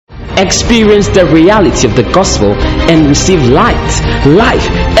experience the reality of the gospel and receive light, life,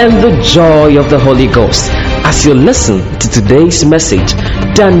 and the joy of the Holy Ghost. As you listen to today's message,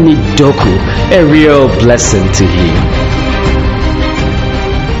 Danny Doku, a real blessing to you.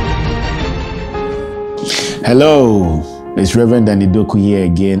 Hello, it's Reverend Danny Doku here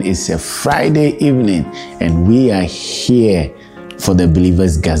again. It's a Friday evening and we are here for the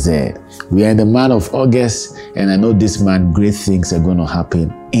Believers Gazette. We are in the month of August, and I know this month great things are going to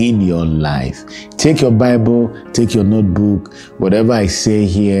happen in your life. Take your Bible, take your notebook, whatever I say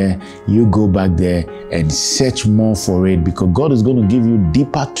here, you go back there and search more for it, because God is going to give you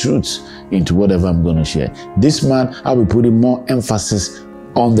deeper truths into whatever I'm going to share. This month, I'll be putting more emphasis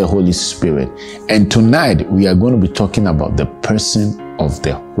on the Holy Spirit. And tonight, we are going to be talking about the person of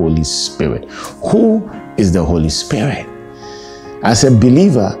the Holy Spirit. Who is the Holy Spirit? As a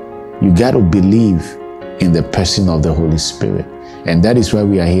believer, you got to believe in the person of the Holy Spirit. And that is why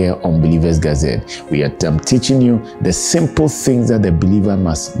we are here on Believers Gazette. I'm teaching you the simple things that the believer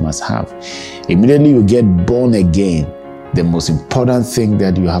must have. Immediately you get born again, the most important thing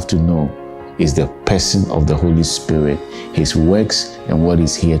that you have to know is the person of the Holy Spirit, his works, and what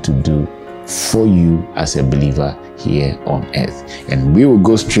he's here to do for you as a believer here on earth. And we will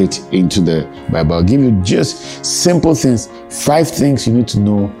go straight into the Bible. I'll give you just simple things, 5 things you need to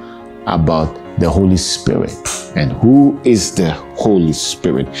know about the Holy Spirit. And who is the Holy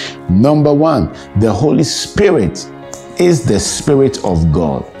Spirit? Number 1, the Holy Spirit is the Spirit of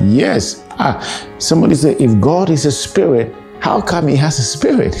God. Yes. Somebody say, if God is a spirit, how come he has a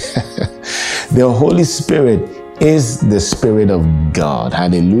spirit? The Holy Spirit is the Spirit of God.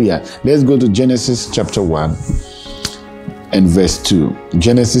 Hallelujah. Let's go to Genesis chapter 1 and verse 2.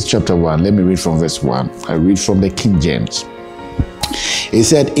 Genesis chapter 1. Let me read from verse 1. I read from the King James. It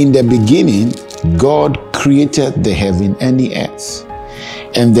said, in the beginning, God created the heaven and the earth,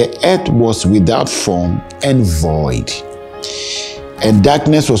 and the earth was without form and void, and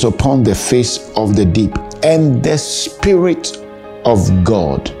darkness was upon the face of the deep, and the Spirit of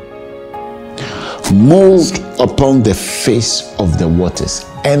God moved upon the face of the waters.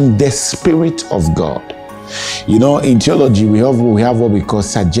 And the Spirit of God. You know, in theology, we have what we call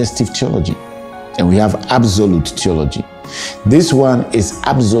suggestive theology, and we have absolute theology. This one is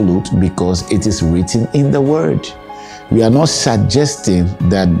absolute because it is written in the Word. We are not suggesting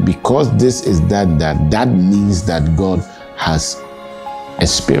that because this is that means that God has a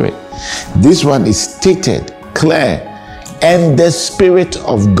spirit. This one is stated clear. And the Spirit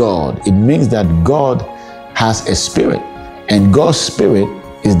of God. It means that God has a spirit, and God's spirit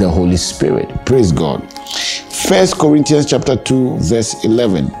is the Holy Spirit. Praise God. 1 Corinthians chapter 2 verse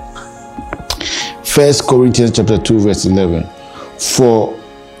 11. 1 Corinthians chapter 2 verse 11. For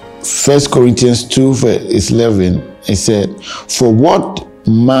 1 Corinthians 2 verse 11, it said, for what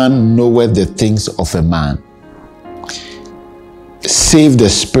man knoweth the things of a man, save the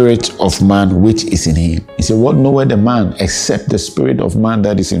spirit of man which is in him. He said, what knoweth the man except the spirit of man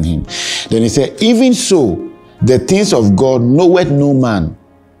that is in him? Then he said, even so, the things of God knoweth no man,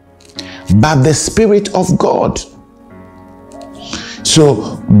 but the Spirit of God.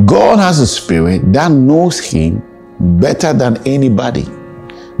 So God has a spirit that knows him better than anybody.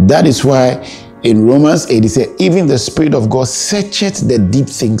 That is why in Romans 8, he said, even the Spirit of God searcheth the deep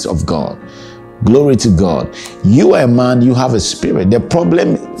things of God. Glory to God. You are a man, you have a spirit. The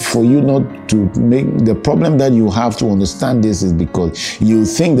problem for you not to make, the problem that you have to understand this is because you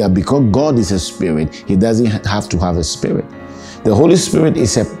think that because God is a spirit, he doesn't have to have a spirit. The Holy Spirit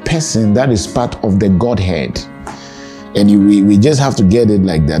is a person that is part of the Godhead. And we just have to get it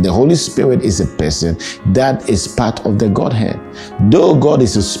like that. The Holy Spirit is a person that is part of the Godhead. Though God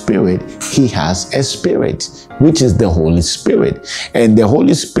is a spirit, he has a spirit, which is the Holy Spirit. And the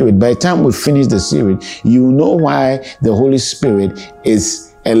Holy Spirit, by the time we finish the series, you know why the Holy Spirit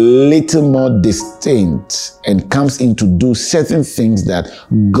is a little more distinct and comes in to do certain things that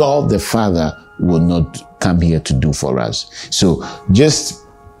God the Father will not come here to do for us. So just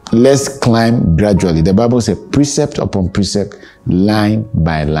let's climb gradually. The Bible says precept upon precept, line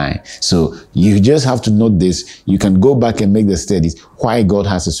by line. So you just have to note this. You can go back and make the studies why God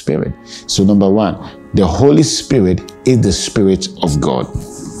has a spirit. So number 1, the Holy Spirit is the Spirit of God.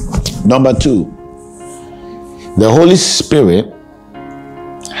 Number 2, the Holy Spirit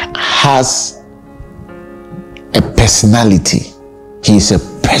has a personality. He is a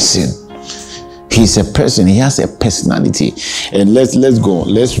person. He's a person. He has a personality. And let's go.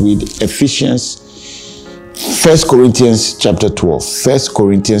 Let's read Ephesians, 1 Corinthians chapter 12. 1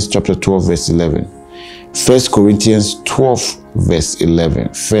 Corinthians chapter 12 verse 11. 1 Corinthians 12 verse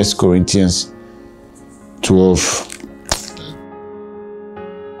 11. 1 Corinthians 12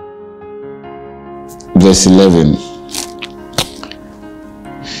 verse 11.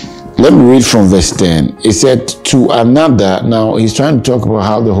 Let me read from verse 10. It said, to another. Now he's trying to talk about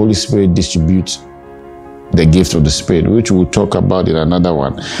how the Holy Spirit distributes the gift of the Spirit, which we'll talk about in another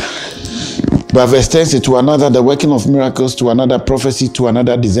one. But verse 10 says, to another the working of miracles, to another prophecy, to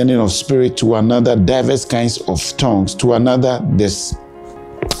another discerning of spirit, to another diverse kinds of tongues, to another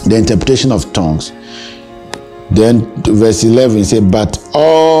the interpretation of tongues. Then verse 11 says, but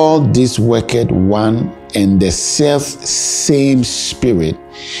all this worketh one and the self same Spirit,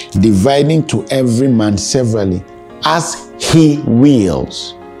 dividing to every man severally as he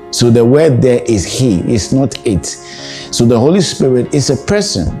wills. So the word there is he, it's not it. So the Holy Spirit is a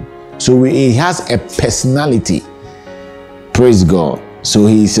person. So he has a personality. Praise God. So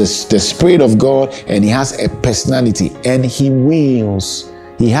he is the Spirit of God, and he has a personality, and he wills.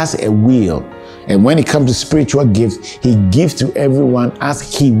 He has a will. And when it comes to spiritual gifts, he gives to everyone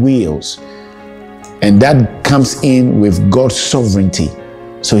as he wills. And that comes in with God's sovereignty.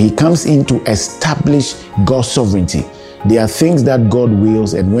 So he comes in to establish God's sovereignty. There are things that God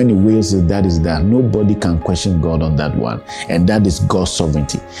wills, and when he wills it, that is that. Nobody can question God on that one. And that is God's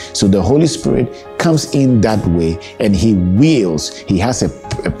sovereignty. So the Holy Spirit comes in that way, and he wills. He has a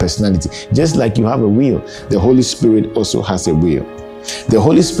personality. Just like you have a will, the Holy Spirit also has a will. The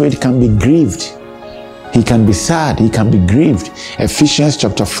Holy Spirit can be grieved. He can be sad. He can be grieved. Ephesians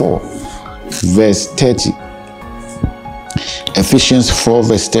chapter 4, verse 30. Ephesians 4,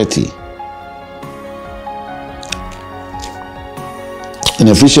 verse 30. In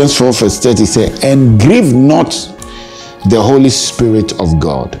Ephesians 4, verse 30, it says, and grieve not the Holy Spirit of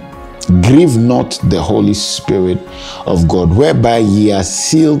God. Grieve not the Holy Spirit of God, whereby ye are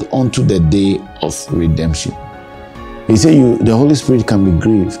sealed unto the day of redemption. He said the Holy Spirit can be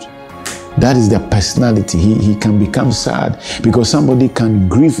grieved. That is their personality. He can become sad because somebody can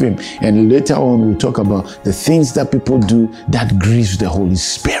grieve him. And later on we'll talk about the things that people do that grieves the Holy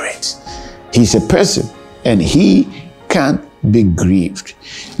Spirit. He's a person and he can be grieved.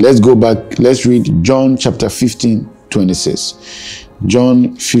 Let's go back. Let's read John chapter 15, 26.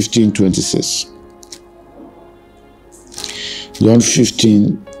 John 15, 26. John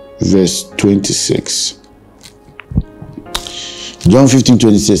 15, verse 26. John 15,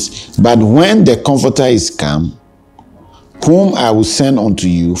 26. But when the Comforter is come, whom I will send unto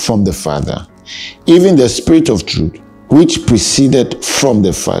you from the Father, even the Spirit of truth, which proceeded from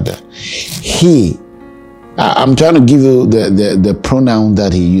the Father, I'm trying to give you the pronoun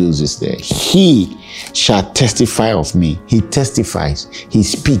that he uses there. He shall testify of me. He testifies. He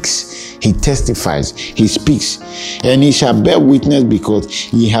speaks. He testifies. He speaks. And he shall bear witness,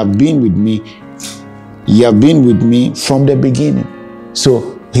 because ye have been with me. Ye have been with me from the beginning.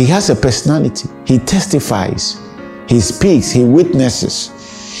 So he has a personality. He testifies. He speaks. He witnesses.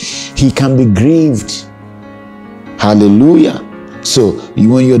 He can be grieved. Hallelujah. So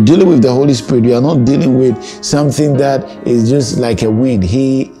when you're dealing with the Holy Spirit, you are not dealing with something that is just like a wind.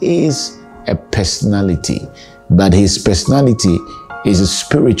 He is a personality, but his personality is a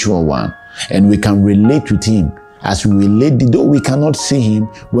spiritual one, and we can relate with him. As we relate, though we cannot see him,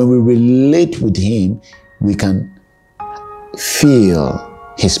 when we relate with him, we can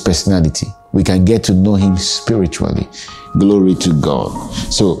feel his personality. We can get to know him spiritually. Glory to God.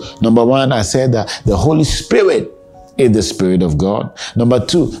 So number one, I said that the Holy Spirit is the Spirit of God. Number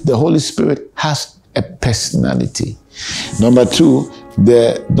two, the Holy Spirit has a personality. Number three,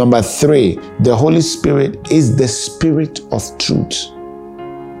 the Holy Spirit is the Spirit of truth.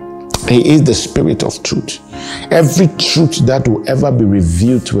 He is the Spirit of truth. Every truth that will ever be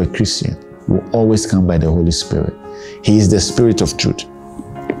revealed to a Christian will always come by the Holy Spirit. He is the Spirit of truth.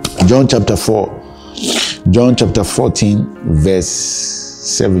 John chapter 14, verse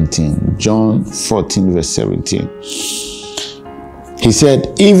 17. John 14, verse 17. He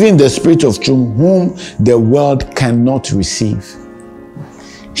said, even the Spirit of truth, whom the world cannot receive.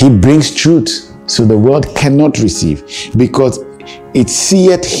 He brings truth, so the world cannot receive, because it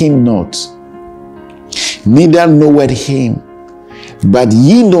seeth him not, neither knoweth him. But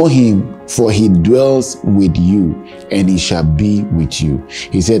ye know him, for he dwells with you, and he shall be with you.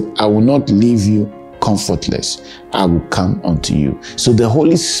 He said, I will not leave you comfortless. I will come unto you. So the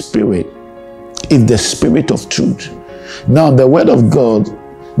Holy Spirit is the Spirit of truth. Now the word of God,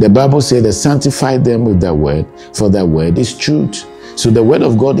 the Bible said that sanctify them with that word, for that word is truth. So the word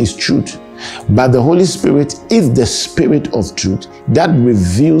of God is truth. But the Holy Spirit is the Spirit of truth that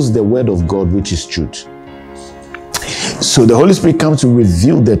reveals the word of God, which is truth. So the Holy Spirit comes to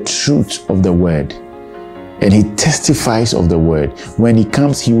reveal the truth of the word, and he testifies of the word. When he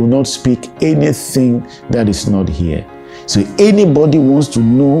comes, he will not speak anything that is not here. So anybody wants to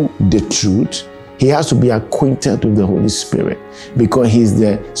know the truth, he has to be acquainted with the Holy Spirit because he's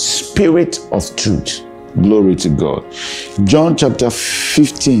the Spirit of truth. Glory to God. John chapter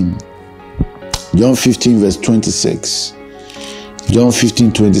 15. John 15 verse 26. John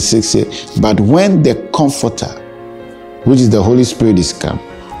 15, 26 says, but when the Comforter, which is the Holy Spirit, is come,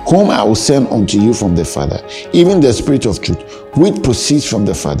 whom I will send unto you from the Father, even the Spirit of truth, which proceeds from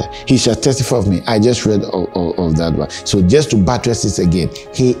the Father, he shall testify of me. I just read of that one. So just to buttress this again,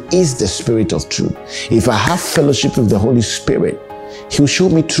 he is the Spirit of truth. If I have fellowship with the Holy Spirit, he'll show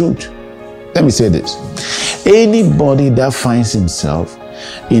me truth. Let me say this. Anybody that finds himself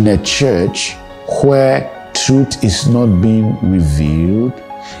in a church where truth is not being revealed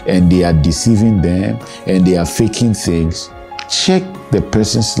and they are deceiving them and they are faking things, check the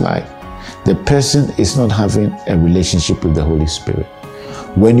person's life. The person is not having a relationship with the Holy Spirit.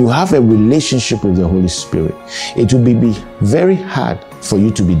 When you have a relationship with the Holy Spirit, it will be very hard for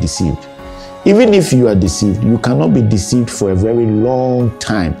you to be deceived. Even if you are deceived, you cannot be deceived for a very long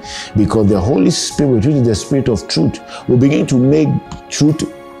time because the Holy Spirit, which is the Spirit of truth, will begin to make truth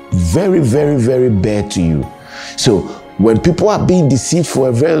very, very, very bare to you. So when people are being deceived for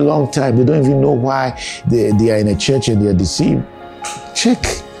a very long time, they don't even know why they are in a church and they are deceived. Check.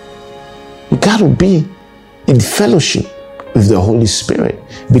 You got to be in fellowship with the Holy Spirit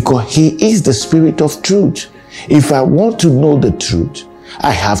because he is the Spirit of truth. If I want to know the truth,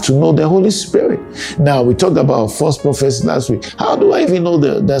 I have to know the Holy Spirit. Now, we talked about false prophets last week. How do I even know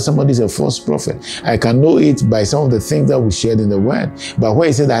that somebody is a false prophet? I can know it by some of the things that we shared in the Word. But when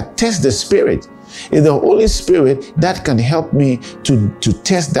he said I test the Spirit, it's the Holy Spirit that can help me to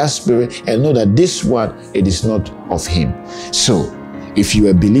test that spirit and know that this one, it is not of him. So, if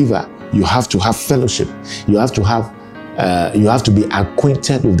you're a believer, you have to have fellowship. You have to be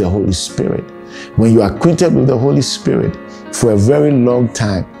acquainted with the Holy Spirit. When you are acquainted with the Holy Spirit for a very long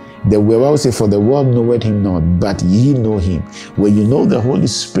time, the Bible says, for the world knoweth him not, but ye know him. When you know the Holy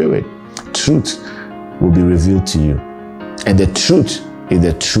Spirit, truth will be revealed to you. And the truth is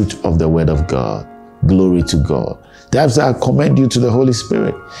the truth of the Word of God. Glory to God. That's why I commend you to the Holy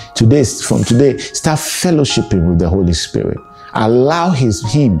Spirit. From today, start fellowshipping with the Holy Spirit. Allow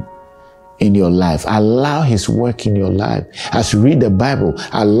him in your life. Allow his work in your life. As you read the Bible,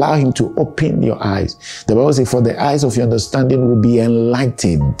 allow him to open your eyes. The Bible says, for the eyes of your understanding will be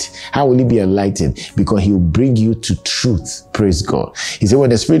enlightened. How will he be enlightened? Because he will bring you to truth. Praise God. He said,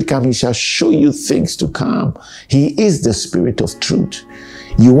 when the Spirit comes, he shall show you things to come. He is the Spirit of truth.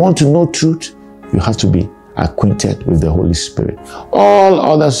 You want to know truth? You have to be acquainted with the Holy Spirit. All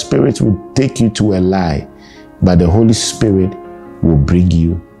other spirits will take you to a lie, but the Holy Spirit will bring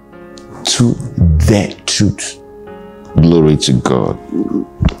you to the truth. Glory to God.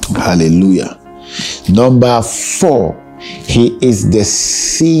 Hallelujah. Number 4, he is the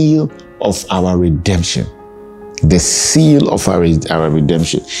seal of our redemption. The seal of our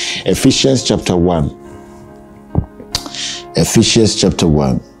redemption. Ephesians chapter 1. Ephesians chapter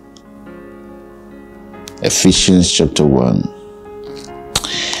 1. Ephesians chapter 1.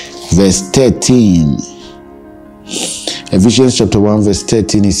 Verse 13. Ephesians chapter 1 verse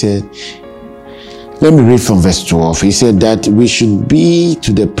 13, he said, let me read from verse 12. He said that we should be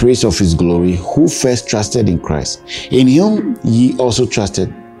to the praise of his glory, who first trusted in Christ. In whom ye also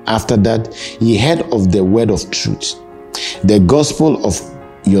trusted. After that, ye heard of the word of truth, the gospel of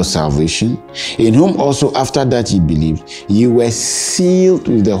your salvation, in whom also after that ye believed, ye were sealed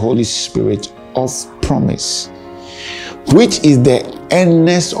with the Holy Spirit of promise, which is the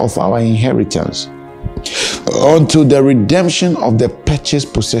earnest of our inheritance, unto the redemption of the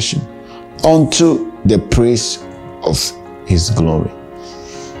purchased possession, unto the praise of his glory.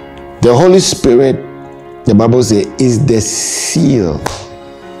 The Holy Spirit, the Bible says, is the seal.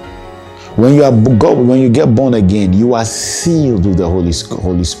 When you get born again, you are sealed with the Holy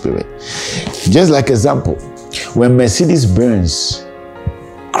Spirit. Just like example, when Mercedes-Benz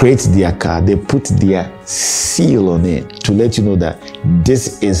creates their car, they put their seal on it to let you know that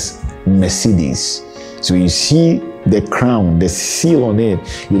this is Mercedes. So you see the crown, the seal on it,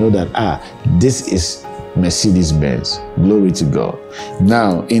 you know that, this is Mercedes-Benz. Glory to God.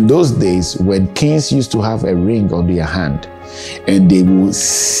 Now, in those days, when kings used to have a ring on their hand, and they will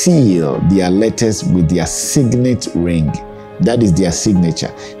seal their letters with their signet ring. That is their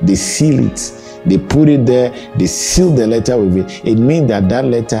signature. They seal it. They put it there. They seal the letter with it. It means that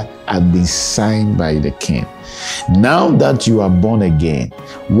letter has been signed by the king. Now that you are born again,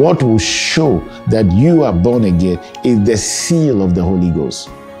 what will show that you are born again is the seal of the Holy Ghost.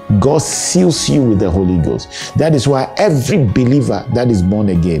 God seals you with the Holy Ghost. That is why every believer that is born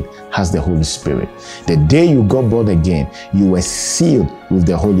again has the Holy Spirit. The day you got born again, you were sealed with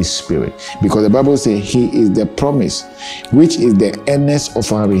the Holy Spirit. Because the Bible says he is the promise, which is the earnest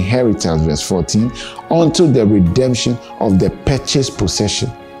of our inheritance, verse 14, unto the redemption of the purchased possession,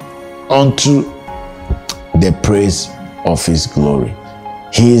 unto the praise of his glory.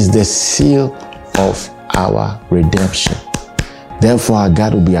 He is the seal of our redemption. Therefore, I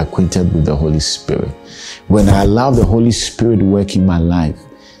got to be acquainted with the Holy Spirit. When I allow the Holy Spirit work in my life,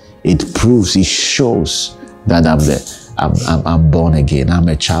 it proves, it shows that I'm born again. I'm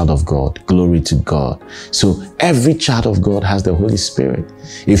a child of God. Glory to God. So every child of God has the Holy Spirit.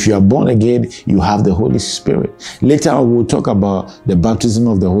 If you are born again, you have the Holy Spirit. Later on, we'll talk about the baptism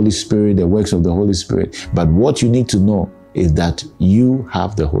of the Holy Spirit, the works of the Holy Spirit. But what you need to know is that you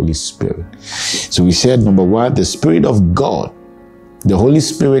have the Holy Spirit. So we said, number one, the Spirit of God. The Holy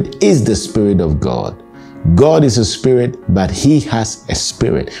Spirit is the Spirit of God. God is a spirit, but he has a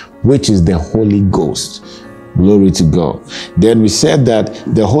spirit, which is the Holy Ghost. Glory to God. Then we said that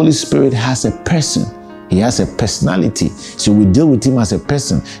the Holy Spirit has a person. He has a personality. So we deal with him as a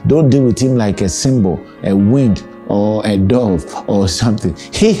person. Don't deal with him like a symbol, a wind, or a dove or something.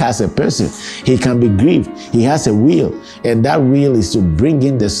 He has a person. He can be grieved. He has a will. And that will is to bring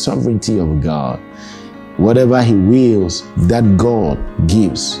in the sovereignty of God. Whatever he wills, that God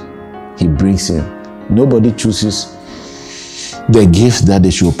gives, he brings in. Nobody chooses the gifts that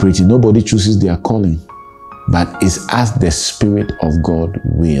they should operate in. Nobody chooses their calling. But it's as the Spirit of God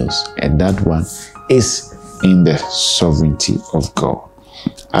wills. And that one is in the sovereignty of God.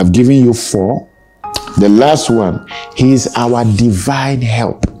 I've given you 4. The last one, he is our divine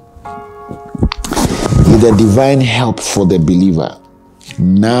help. He's the divine help for the believer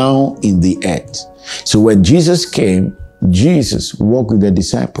now in the earth. So when Jesus came, Jesus walked with the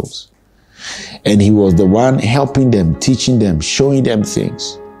disciples. And he was the one helping them, teaching them, showing them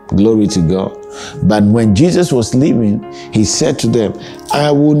things. Glory to God. But when Jesus was leaving, he said to them, I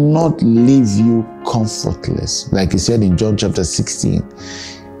will not leave you comfortless. Like he said in John chapter 16,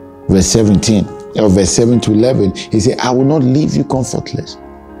 verse 17, or verse 7 to 11. He said, I will not leave you comfortless.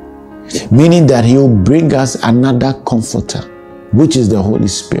 Meaning that he will bring us another comforter, which is the Holy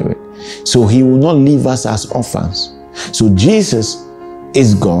Spirit. So he will not leave us as orphans. So Jesus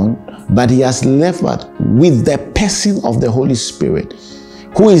is gone, but he has left us with the person of the Holy Spirit,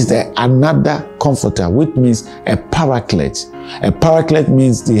 who is the another comforter, which means a paraclete. A paraclete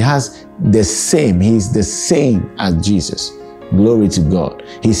means he has the same. He is the same as Jesus. Glory to God.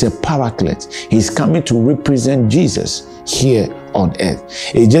 He's a paraclete. He's coming to represent Jesus here on earth.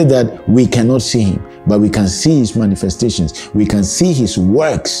 It's just that we cannot see him, but we can see his manifestations. We can see his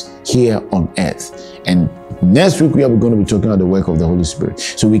works here on earth. And next week we are going to be talking about the work of the Holy Spirit.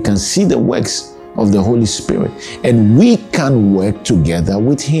 So we can see the works of the Holy Spirit, and we can work together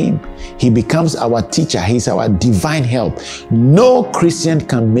with him. He becomes our teacher. He's our divine help. No Christian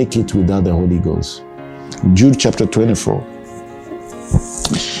can make it without the Holy Ghost. Jude chapter 24.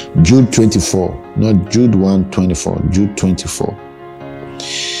 Jude 24, not Jude 1:24, Jude 24.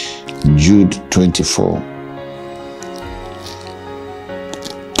 Jude 24.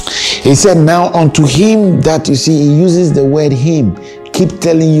 He said, now unto him that, you see, he uses the word him, keep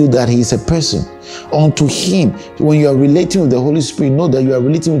telling you that he is a person. Unto him, when you are relating with the Holy Spirit, know that you are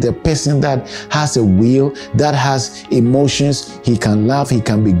relating with a person that has a will, that has emotions. He can laugh, he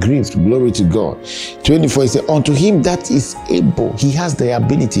can be grieved. Glory to God. 24, he said, unto him that is able, he has the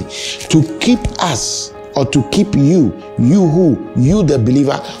ability to keep us, or to keep you the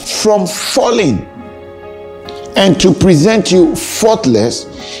believer, from falling, and to present you faultless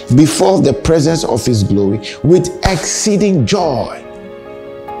before the presence of his glory with exceeding joy.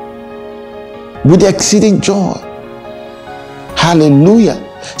 With exceeding joy. Hallelujah.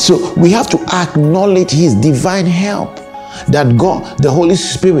 So we have to acknowledge his divine help, that God, the Holy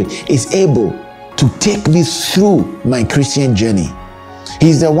Spirit, is able to take me through my Christian journey.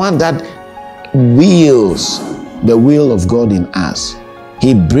 He's the one that wills the will of God in us.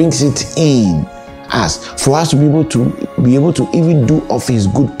 He brings it in us for us to be able to even do of his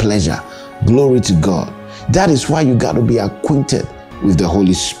good pleasure. Glory to God. That is why you got to be acquainted with the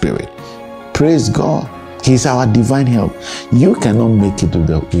Holy Spirit. Praise God. He's our divine help. You cannot make it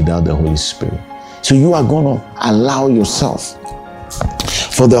without the Holy Spirit. So you are going to allow yourself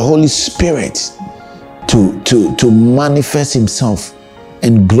for the Holy Spirit to manifest himself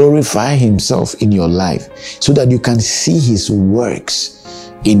and glorify himself in your life, so that you can see his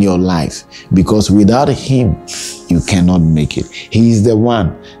works in your life. Because without him, you cannot make it. He is the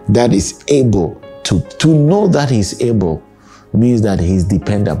one that is able to know that he's able means that he's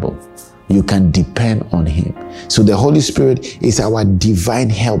dependable. You can depend on him. So the Holy Spirit is our divine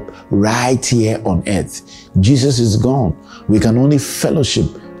help right here on earth. Jesus is gone. We can only fellowship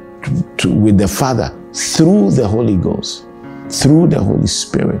with the Father through the Holy Ghost, through the Holy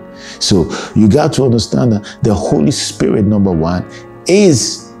Spirit. So you got to understand that the Holy Spirit, number one,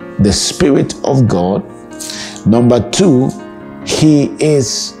 is the Spirit of God. Number two, he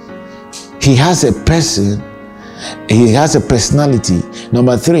has a person. He has a personality.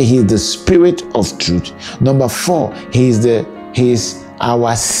 Number three, he is the Spirit of truth. Number four, he is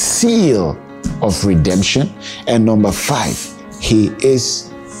our seal of redemption. And number five, he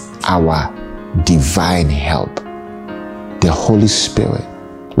is our divine help. The Holy Spirit.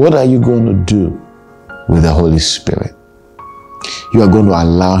 What are you going to do with the Holy Spirit? You are going to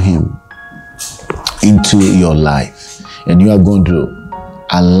allow him into your life, and you are going to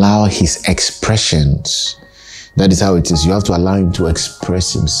allow his expressions. That is how it is. You have to allow him to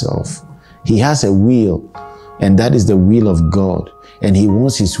express himself. He has a will, and that is the will of God. And he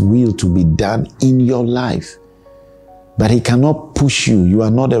wants his will to be done in your life. But he cannot push you. You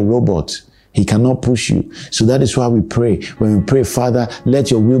are not a robot. He cannot push you. So that is why we pray. When we pray, Father,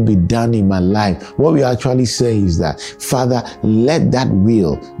 let your will be done in my life. What we actually say is that, Father, let that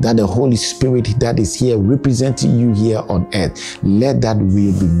will, that the Holy Spirit that is here representing you here on earth, let that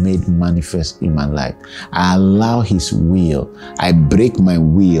will be made manifest in my life. I allow his will. I break my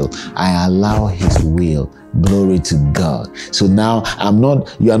will. I allow his will. Glory to God. So now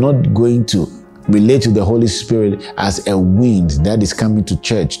you are not going to relate to the Holy Spirit as a wind that is coming to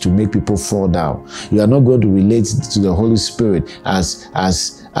church to make people fall down. You are not going to relate to the Holy Spirit as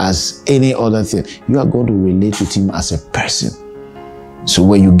any other thing. You are going to relate with him as a person. So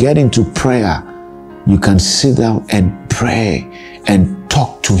when you get into prayer, you can sit down and pray and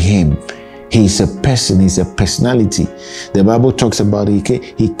talk to him. He is a person, he's a personality. The Bible talks about he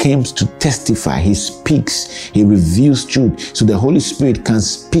came to testify, he speaks, he reveals truth. So the Holy Spirit can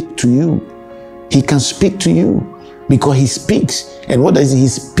speak to you. He can speak to you because he speaks. And what does he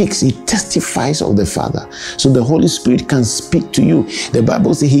speaks? He testifies of the Father. So the Holy Spirit can speak to you. The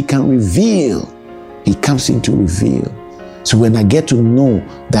Bible says he can reveal. He comes in to reveal. So when I get to know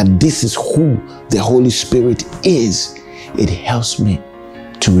that this is who the Holy Spirit is, it helps me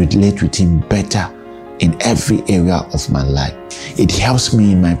to relate with him better in every area of my life. It helps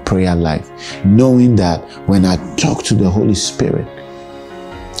me in my prayer life, knowing that when I talk to the Holy Spirit,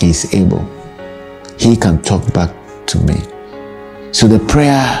 he is able. He can talk back to me. So the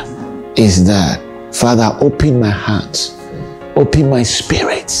prayer is that, Father, open my heart, open my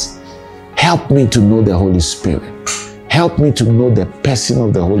spirit. Help me to know the Holy Spirit. Help me to know the person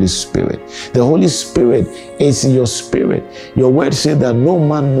of the Holy Spirit. The Holy Spirit is your spirit. Your word says that no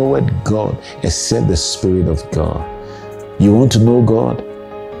man knoweth God except the Spirit of God. You want to know God?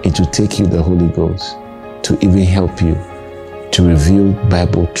 It will take you the Holy Ghost to even help you to reveal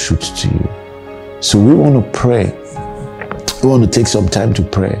Bible truth to you. So we want to pray. We want to take some time to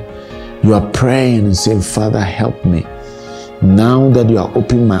pray. You are praying and saying, Father, help me. Now that you are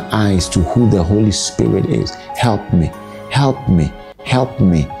opening my eyes to who the Holy Spirit is, help me, help me, help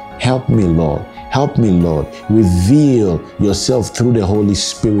me, help me, Lord. Help me, Lord. Reveal yourself through the Holy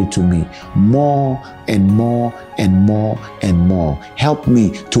Spirit to me more and more and more and more. Help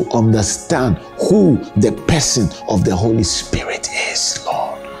me to understand who the person of the Holy Spirit is,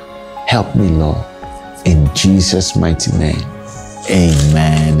 Lord. Help me, Lord. In Jesus' mighty name.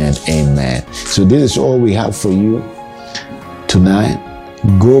 Amen and amen. So this is all we have for you tonight.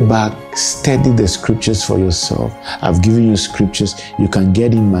 Go back, study the scriptures for yourself. I've given you scriptures. You can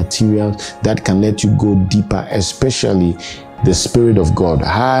get in materials that can let you go deeper, especially the Spirit of God.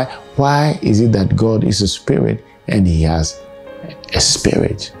 Why is it that God is a spirit and he has a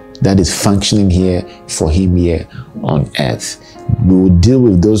spirit that is functioning here for him here on earth? We will deal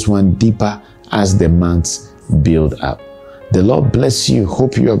with those one deeper as the months build up. The Lord bless you.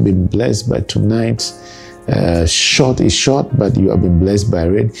 Hope you have been blessed by tonight's short is short, but you have been blessed by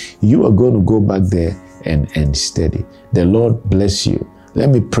it. You are going to go back there and study. The Lord bless you. Let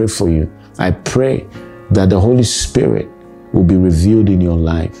me pray for you. I pray that the Holy Spirit will be revealed in your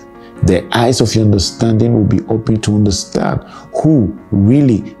life. The eyes of your understanding will be open to understand who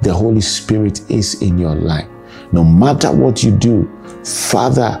really the Holy Spirit is in your life. No matter what you do,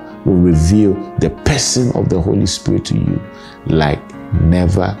 Father will reveal the person of the Holy Spirit to you like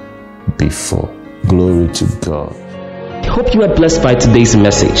never before. Glory to God. I hope you are blessed by today's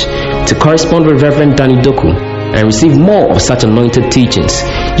message. To correspond with Reverend Danny Doku and receive more of such anointed teachings,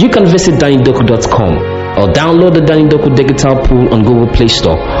 you can visit DannyDoku.com or download the Danny Doku digital pool on Google Play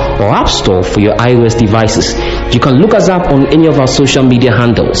Store or App Store for your iOS devices. You can look us up on any of our social media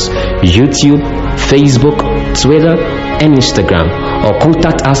handles: YouTube, Facebook, Twitter, and Instagram, or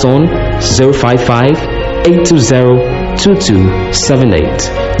contact us on 055-820-2278.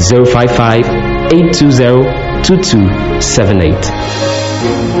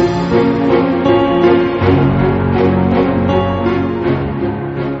 055-820-2278.